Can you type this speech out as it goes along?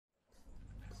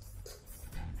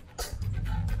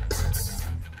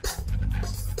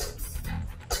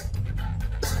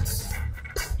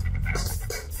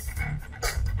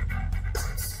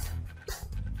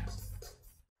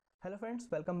friends,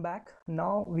 welcome back.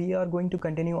 Now we are going to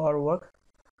continue our work.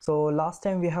 So last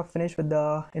time we have finished with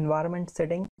the environment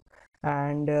setting,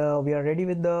 and we are ready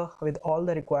with all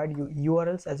the required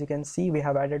URLs. As you can see, we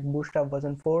have added Bootstrap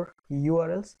version 4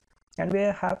 URLs, and we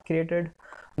have created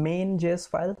main.js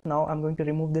file. Now I'm going to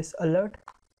remove this alert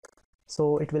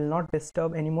so it will not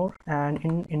disturb anymore, and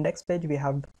in index page we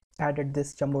have added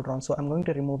this jumbotron, so I'm going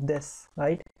to remove this.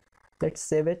 Right, let's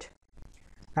save it,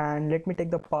 and let me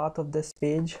take the path of this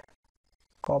page,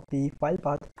 copy file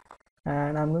path,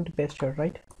 and I'm going to paste here.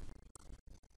 Right,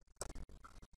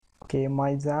 okay,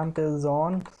 my XAMPP is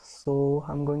on, so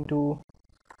I'm going to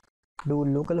do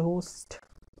localhost,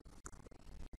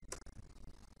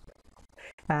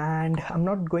 and I'm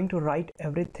not going to write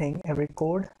every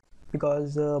code,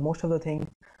 because most of the thing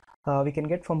we can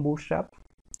get from Bootstrap.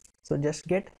 So just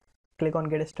click on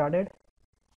get started,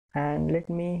 and let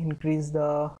me increase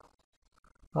the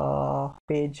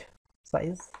page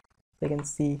size so you can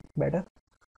see better.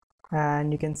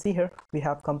 And you can see here we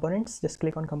have components. Just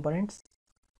click on components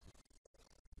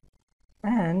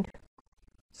and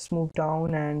just move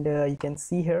down, and you can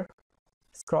see here,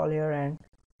 scroll here, and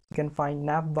you can find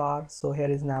navbar. So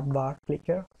here is navbar. Click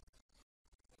here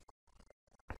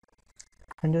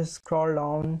and just scroll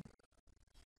down.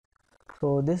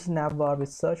 So this is navbar with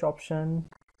search option,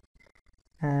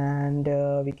 and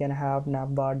we can have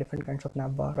navbar, different kinds of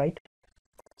navbar, right?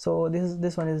 So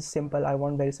this one is simple. I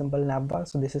want very simple navbar,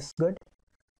 so this is good.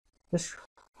 Just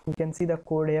you can see the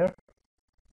code here,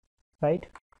 right?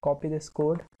 Copy this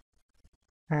code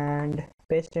and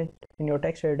paste it in your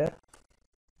text editor,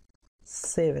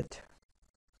 save it,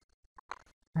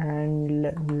 and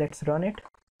let's run it.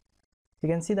 You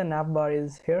can see the navbar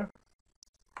is here,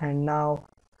 and now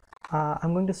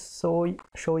I'm going to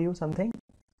show you something,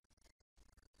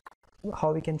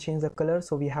 how we can change the color.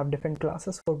 So we have different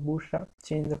classes for Bootstrap.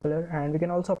 Change the color, and we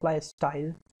can also apply a style.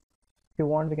 If you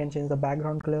want, we can change the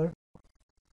background color.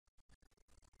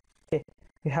 Okay,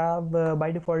 we have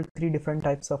by default 3 different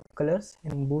types of colors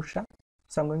in Bootstrap,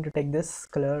 so I'm going to take this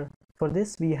color. For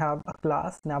this we have a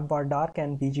class navbar dark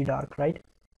and bg dark, right?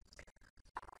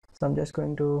 So I'm just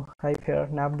going to type here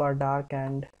navbar dark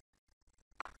and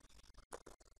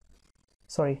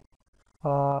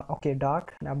okay,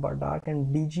 dark, navbar dark,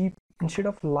 and bg, instead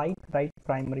of light, write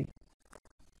primary.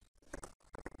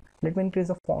 Let me increase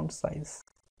the font size,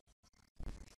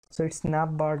 so it's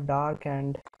navbar dark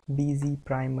and bg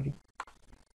primary.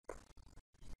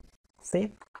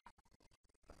 Save,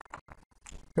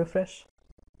 refresh.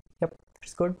 Yep,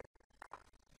 it's good.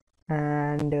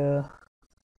 And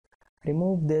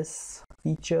remove this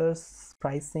features,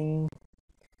 pricing,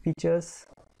 features.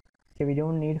 Okay, we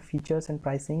don't need features and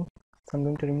pricing, so I'm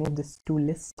going to remove this to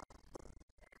list.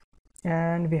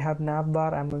 And we have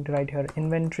navbar. I'm going to write here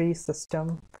inventory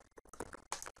system,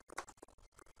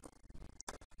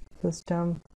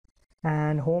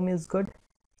 and home is good.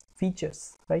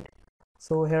 Features, right?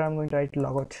 So here I'm going to write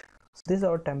logout. So this is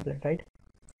our template, right?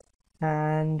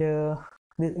 And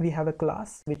we have a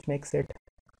class which makes it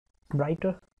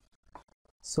brighter,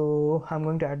 so I'm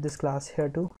going to add this class here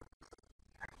too,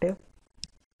 active,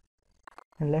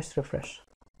 and let's refresh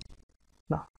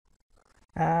now.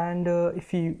 And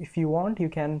if you want, you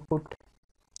can put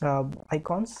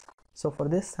icons. So for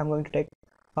this I'm going to take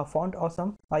a font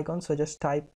awesome icon, so just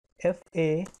type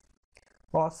FA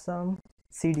awesome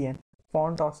CDN,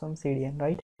 font awesome CDN,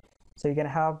 right? So you can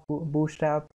have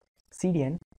Bootstrap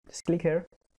CDN. Just click here,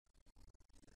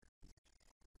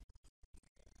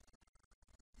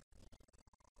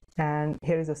 and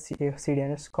here is a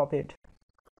CDN. Just copy it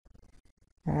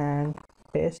and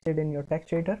paste it in your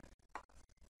text editor.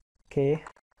 Okay,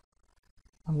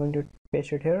 I'm going to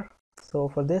paste it here. So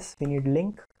for this we need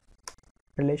link,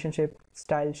 relationship,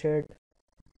 style sheet,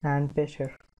 and paste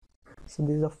here. So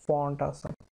this is a font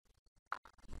awesome.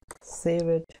 Save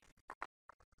it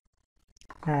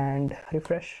and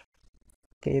refresh.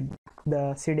 Okay,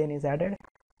 the CDN is added,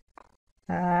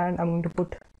 and I'm going to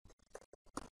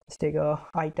let's take a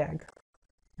I tag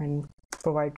and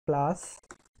provide class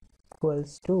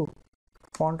equals to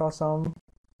font awesome,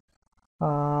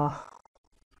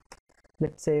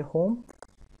 let's say home,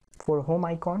 for home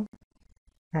icon,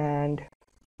 and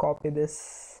copy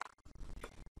this,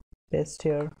 paste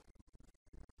here,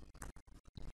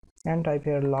 and type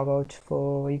here logout.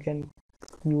 For you can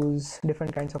use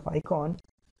different kinds of icon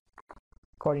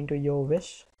according to your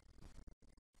wish.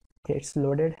 Okay, it's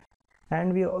loaded,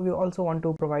 and we also want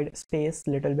to provide space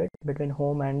little bit between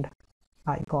home and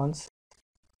icons,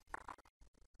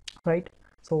 right?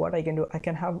 So what I can do, I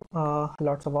can have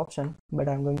lots of option, but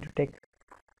I'm going to take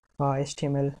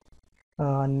HTML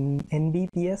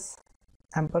NBPS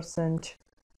ampersand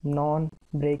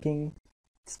non-breaking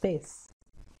space.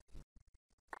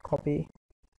 Copy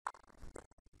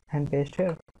and paste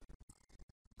here.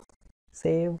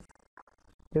 Save,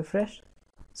 refresh.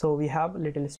 So we have a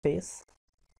little space.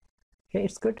 Okay,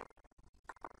 it's good.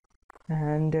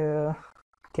 And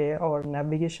okay, our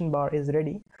navigation bar is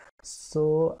ready.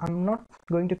 So I'm not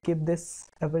going to keep this,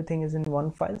 everything is in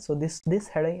one file. So this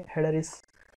header is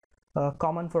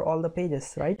common for all the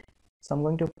pages, right? So I'm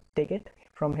going to take it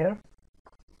from here,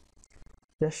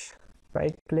 just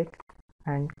right click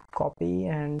and copy,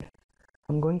 and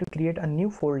I'm going to create a new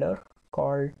folder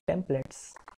called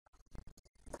templates,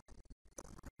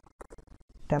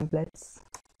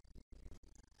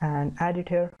 and add it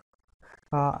here,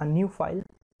 a new file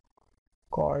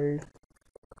called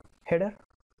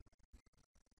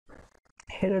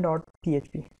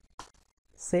header.php.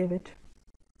 Save it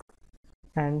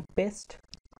and paste.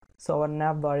 So our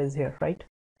nav bar is here, right?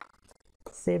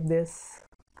 Save this,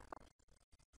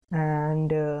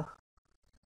 and in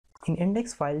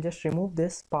index file just remove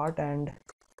this part and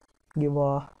give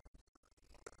a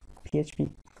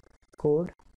PHP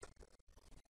code,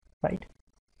 right?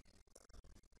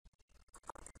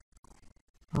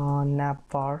 Nav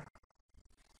bar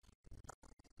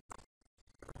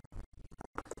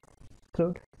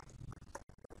include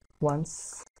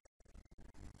once,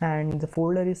 and the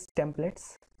folder is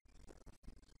templates,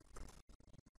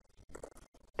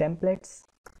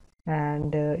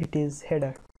 and it is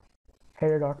header.php.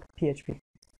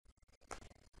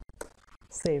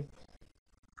 Save.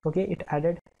 Okay, it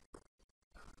added.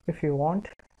 If you want,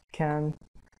 can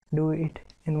do it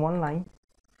in one line.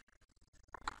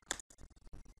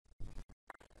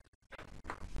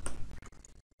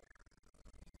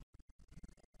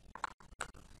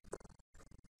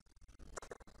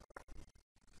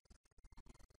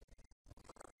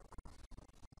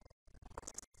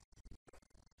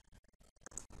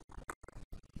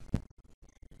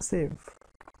 Save,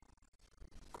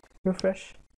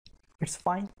 refresh, it's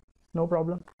fine, no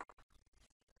problem.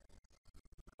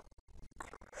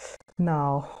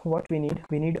 Now what we need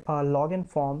a login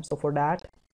form. So for that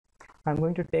I'm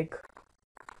going to visit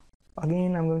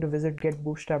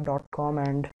getbootstrap.com,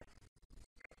 and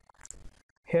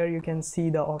here you can see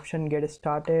the option get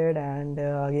started, and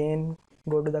again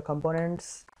go to the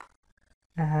components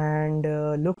and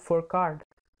look for card.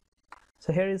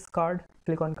 So here is card,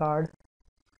 click on card,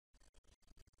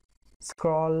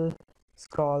 scroll.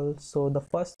 So the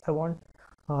first I want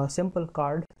a simple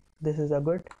card. This is a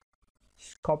good,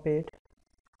 copy it,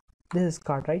 this is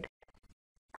card, right?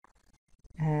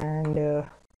 And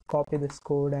copy this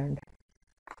code and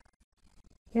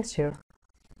paste here.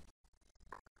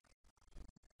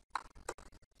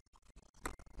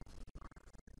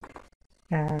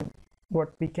 And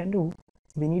what we can do,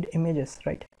 we need images,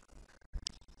 right?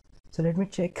 So let me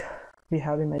check we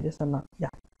have images or not.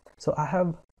 Yeah, so I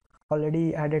have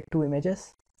already added 2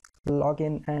 images,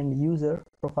 login and user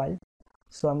profile.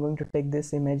 So I'm going to take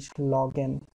this image,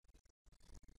 login,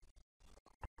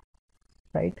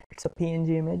 right? It's a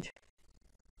PNG image.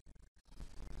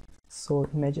 So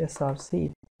images are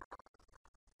seed,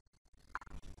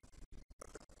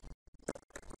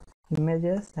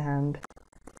 images and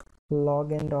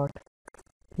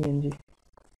login.png.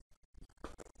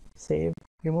 Save,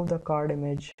 remove the card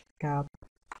image, cap,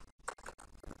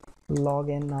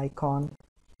 login icon,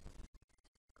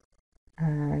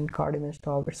 and card image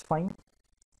top, it's fine.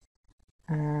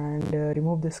 And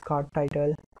remove this card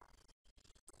title.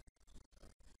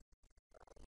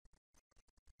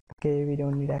 Okay, we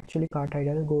don't need actually card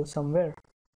title, go somewhere,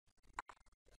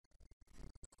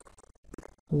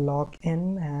 log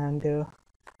in, and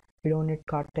we don't need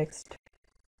card text.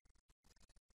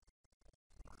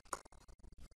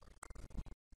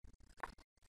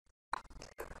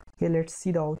 Okay, let's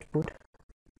see the output,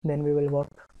 then we will work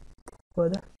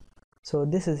further. So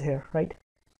this is here, right?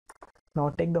 Now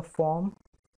take the forms,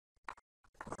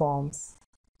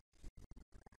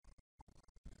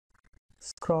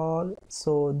 scroll.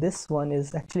 So this one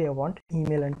is actually I want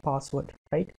email and password,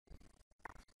 right?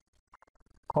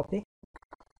 Copy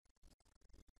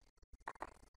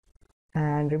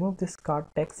and remove this card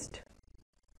text,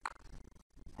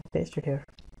 paste it here.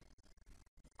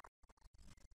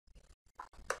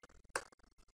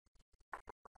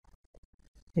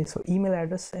 Okay, so email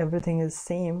address, everything is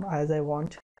same as I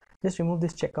want, just remove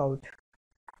this checkout.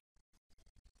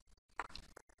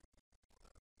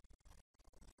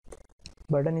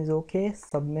 Button is okay,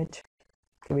 submit.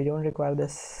 Okay, we don't require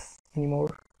this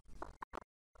anymore.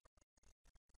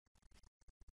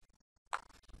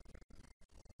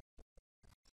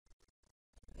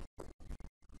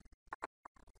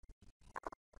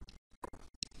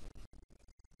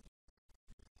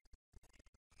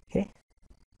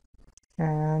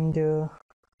 And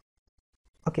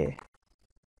okay,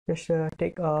 just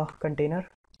take a container,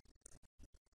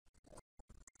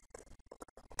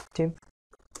 div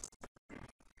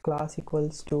class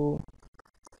equals to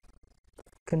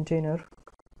container,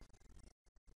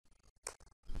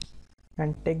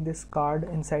 and take this card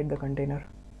inside the container.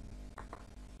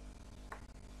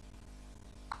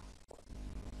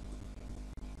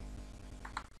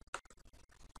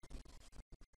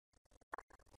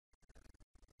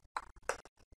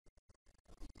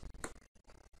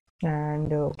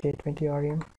 And okay, 20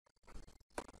 rem.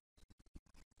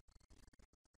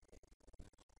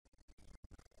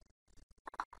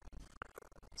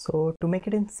 So to make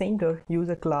it in center, use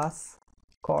a class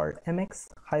called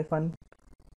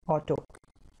mx-auto.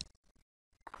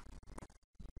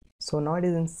 So now it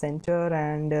is in center,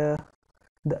 and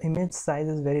the image size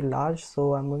is very large,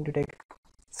 so I'm going to take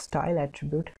style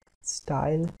attribute,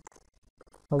 style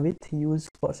width, use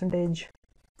percentage,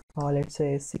 or let's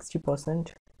say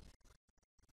 60%,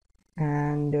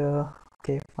 and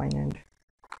okay, fine, and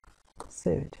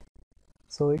save it.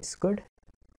 So it's good.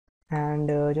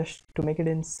 And just to make it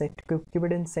in set, keep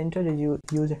it in center, you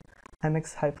use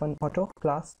mx-auto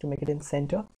class to make it in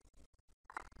center.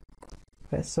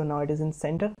 Yes, so now it is in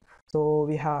center. So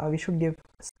we should give,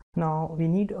 now we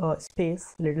need a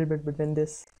space little bit between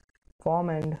this form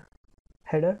and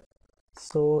header,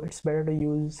 so it's better to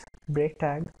use break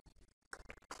tag,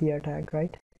 br tag,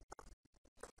 right?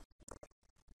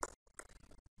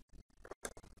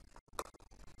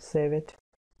 Save it,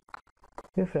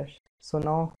 refresh. So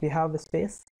now we have a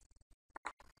space,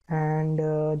 and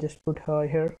just put her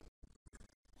here,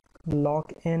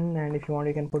 log in, and if you want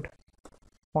you can put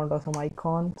font or some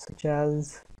icon such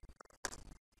as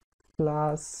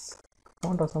plus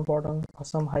font or some bottom or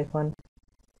some hyphen,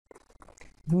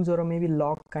 user or maybe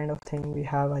log kind of thing we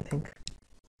have, I think.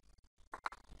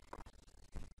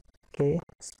 Okay,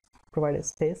 provide a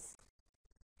space,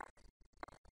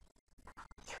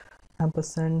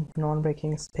 ampersand,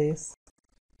 non-breaking space,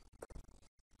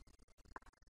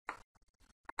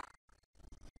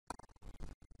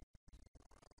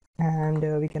 and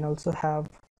we can also have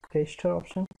register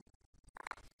option,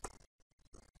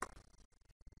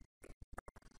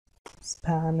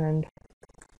 span and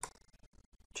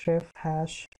ref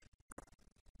hash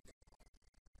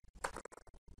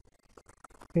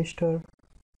register,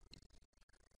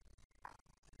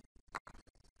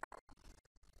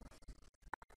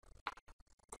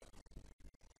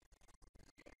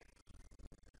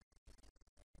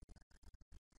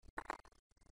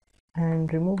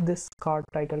 and remove this card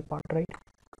title part, right?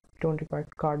 Don't require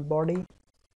card body,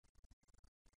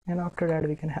 and after that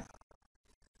we can have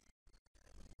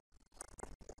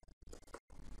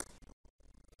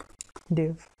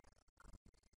div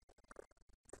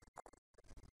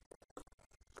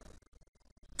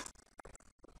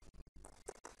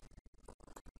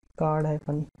card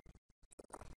hyphen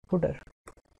footer.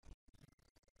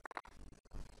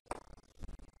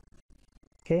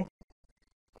 Okay,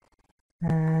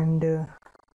 and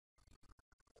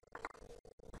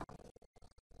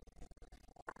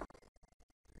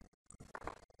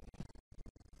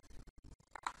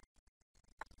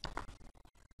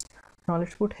now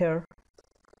let's put here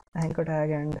anchor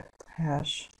tag and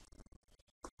hash,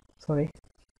 sorry,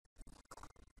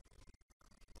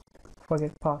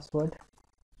 forget password,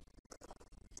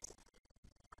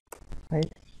 right?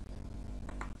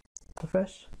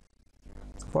 Refresh.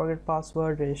 So forget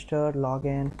password, register,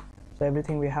 login, so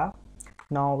everything we have.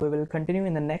 Now we will continue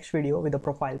in the next video with the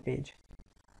profile page,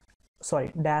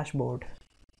 sorry, dashboard.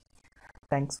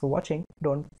 Thanks for watching.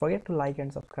 Don't forget to like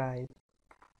and subscribe.